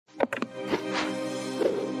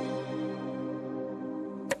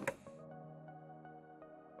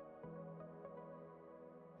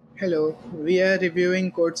Hello, we are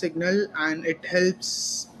reviewing CodeSignal and it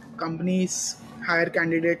helps companies hire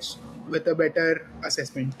candidates with a better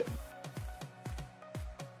assessment.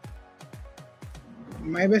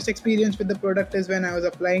 My best experience with the product is when I was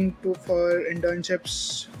applying for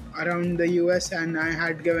internships around the US and I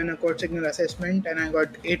had given a CodeSignal assessment and I got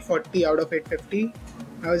 840 out of 850.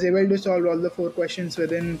 I was able to solve all the 4 questions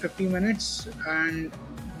within 50 minutes and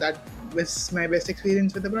that was my best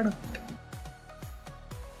experience with the product.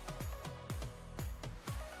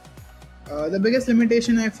 The biggest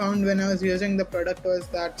limitation I found when I was using the product was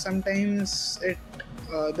that sometimes the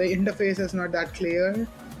interface is not that clear.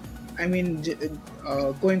 I mean,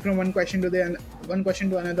 going from one question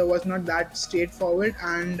to another was not that straightforward,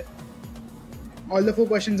 and all the 4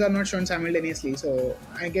 questions are not shown simultaneously. So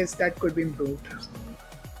I guess that could be improved.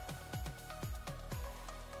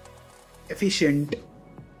 Efficient.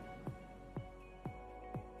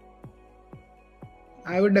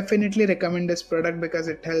 I would definitely recommend this product because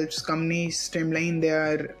it helps companies streamline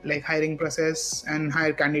their hiring process and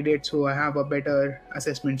hire candidates who have a better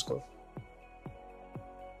assessment score.